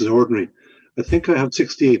maybe this is ordinary. I think I have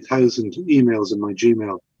 68,000 emails in my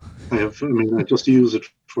Gmail. I just use it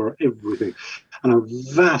for everything. And a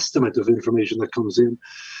vast amount of information that comes in.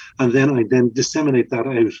 And then I disseminate that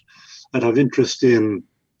out. I'd have interest in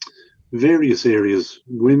various areas.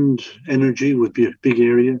 Wind energy would be a big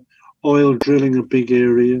area. Oil drilling, a big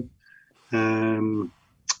area. So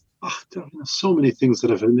many things that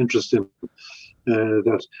I've an interest in.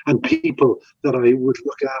 And people that I would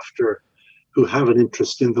look after who have an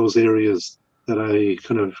interest in those areas that I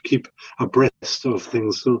kind of keep abreast of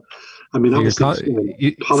things. So, I mean, you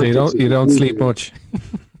don't sleep much.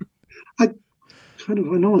 kind of,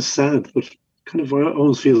 I know it's sad, but kind of, I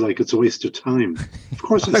always feel like it's a waste of time. Of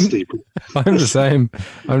course, it's sleep. I'm the same.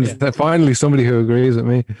 Finally somebody who agrees with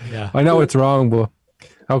me. Yeah. I know it's wrong, but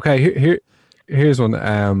okay. Here's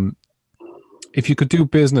one. If you could do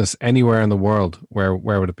business anywhere in the world, where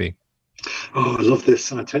would it be? Oh, I love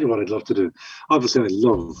this. I tell you what I'd love to do. Obviously, I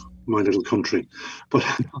love my little country, but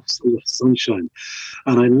I also love sunshine.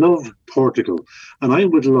 And I love Portugal. And I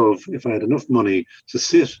would love, if I had enough money, to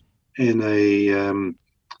sit in a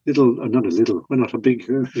not a big,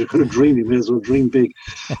 you're kind of dreamy, may as well dream big.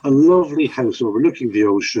 A lovely house overlooking the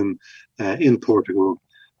ocean in Portugal,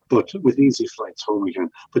 but with easy flights home again.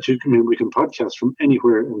 But we can podcast from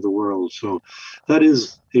anywhere in the world. So that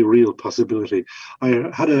is a real possibility. I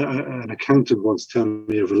had an accountant once tell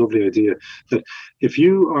me of a lovely idea that if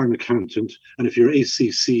you are an accountant and if you're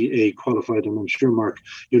ACCA qualified, and I'm sure, Mark,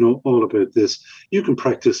 you know all about this, you can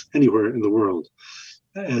practice anywhere in the world.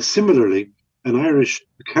 Similarly, an Irish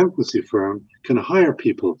accountancy firm can hire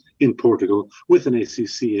people in Portugal with an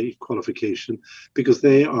ACCA qualification because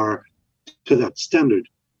they are to that standard.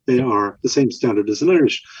 They are the same standard as an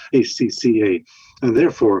Irish ACCA. And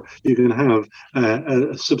therefore, you can have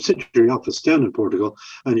a subsidiary office down in Portugal,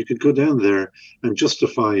 and you could go down there and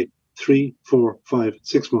justify 3, 4, 5,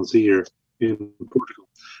 6 months a year in Portugal.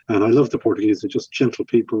 And I love the Portuguese. They're just gentle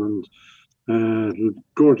people and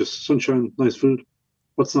gorgeous sunshine, nice food.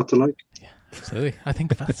 What's not to like? Yeah, absolutely. I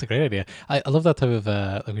think that's a great idea. I love that type of,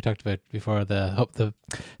 like we talked about before, the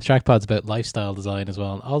Shark Pod's about lifestyle design as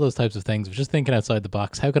well, and all those types of things. We're just thinking outside the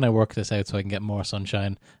box. How can I work this out so I can get more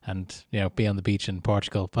sunshine and, be on the beach in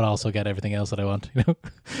Portugal, but also get everything else that I want,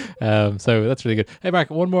 So that's really good. Hey, Mark,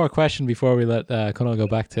 one more question before we let Conal go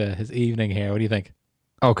back to his evening here. What do you think?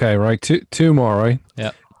 Okay, right. Two more, right?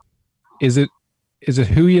 Yeah. Is it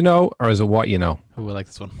who you know or is it what you know? Who will like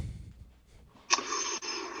this one?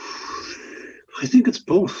 I think it's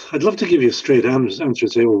both. I'd love to give you a straight answer,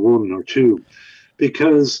 say, one or two,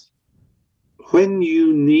 because when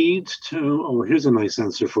you need to, here's a nice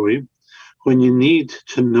answer for you. When you need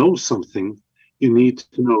to know something, you need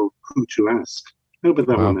to know who to ask. How about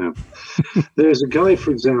that one now? There's a guy, for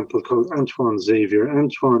example, called Antoine Xavier.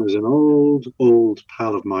 Antoine is an old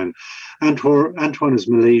pal of mine. Antoine is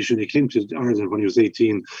Malaysian. He came to Ireland when he was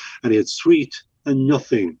 18, and he had sweet and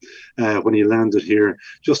nothing when he landed here,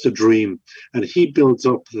 just a dream. And he builds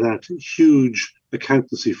up that huge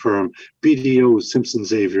accountancy firm, BDO Simpson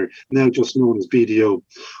Xavier, now just known as BDO.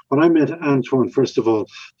 When I met Antoine, first of all,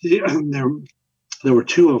 there were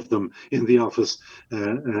two of them in the office,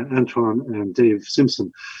 Antoine and Dave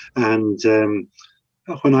Simpson. And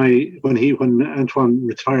when Antoine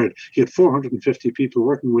retired, he had 450 people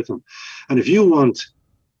working with him. And if you want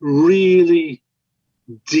really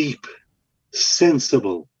deep,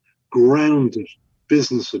 sensible, grounded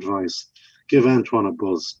business advice, give Antoine a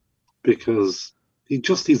buzz, because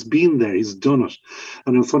he's been there, he's done it.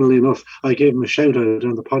 And funnily enough, I gave him a shout out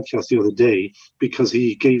on the podcast the other day because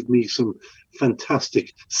he gave me some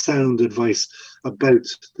fantastic sound advice about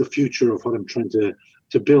the future of what I'm trying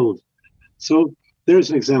to build. So there's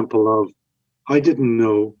an example of, I didn't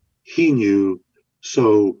know, he knew,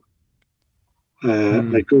 so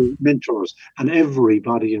I go mentors, and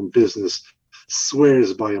everybody in business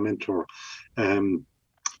swears by a mentor.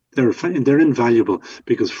 They're invaluable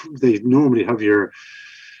because they normally have your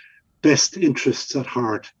best interests at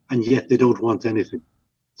heart, and yet they don't want anything.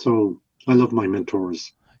 So I love my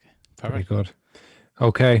mentors. Very good.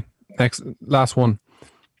 Okay, last one.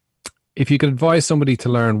 If you could advise somebody to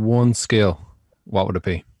learn one skill, what would it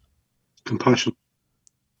be? Compassion.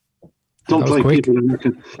 I don't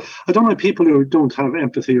like people who don't have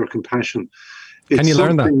empathy or compassion. Can you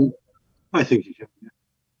learn that? I think you can. Yeah.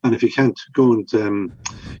 And if you can't, go and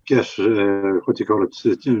get what do you call it?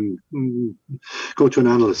 Go to an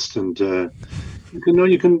analyst, and you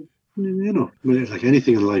can like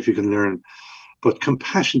anything in life you can learn. But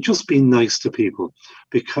compassion, just be nice to people,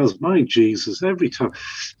 because my Jesus, every time,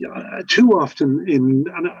 too often and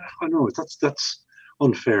I know that's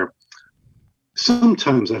unfair.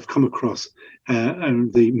 Sometimes I've come across,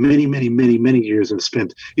 and the many years I've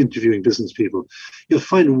spent interviewing business people, you'll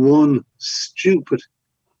find one stupid,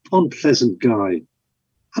 unpleasant guy.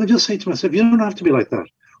 And I just say to myself, you don't have to be like that.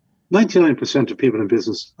 99% of people in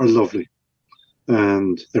business are lovely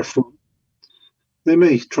and they're fun. They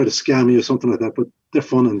may try to scam you or something like that, but they're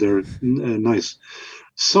fun and they're nice.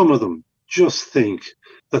 Some of them just think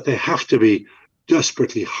that they have to be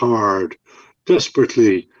desperately hard,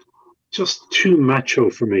 desperately just too macho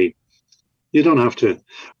for me. You don't have to.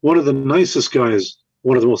 One of the nicest guys,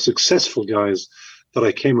 one of the most successful guys that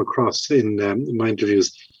I came across in my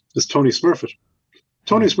interviews is Tony Smurfett.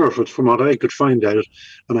 Tony Smurford, from what I could find out,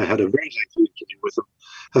 and I had a very lengthy interview with him,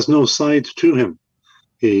 has no side to him.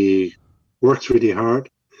 He works really hard.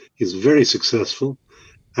 He's very successful,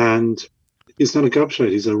 and he's not a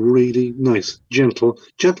gobshite. He's a really nice, gentle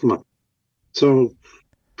gentleman. So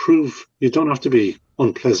prove you don't have to be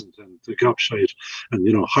unpleasant and a gobshite and,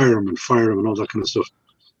 hire him and fire him and all that kind of stuff.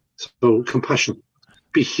 So compassion.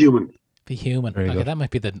 Be human. Be human. Okay, that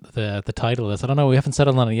might be the title of this. I don't know. We haven't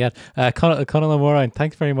settled on it yet. Conal O'Moran,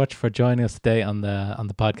 thanks very much for joining us today on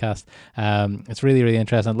the podcast. It's really, really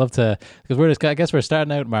interesting. I'd love to, because I guess we're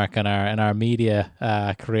starting out, Mark, in our media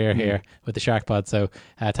career here with the Shark Pod. So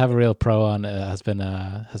to have a real pro on has been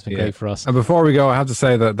great for us. And before we go, I have to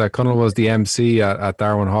say that Conal was the MC at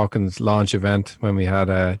Darwin Hawkins' launch event when we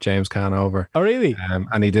had James Caan over. Oh, really?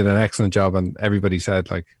 And he did an excellent job, and everybody said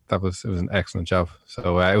it was an excellent job.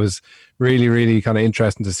 So it was really, really kind of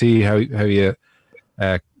interesting to see how you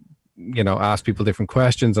ask people different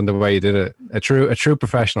questions and the way you did it. A true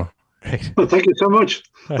professional. Great. Well, thank you so much.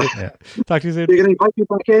 Yeah. Talk to you soon. You can invite me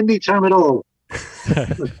back any time at all.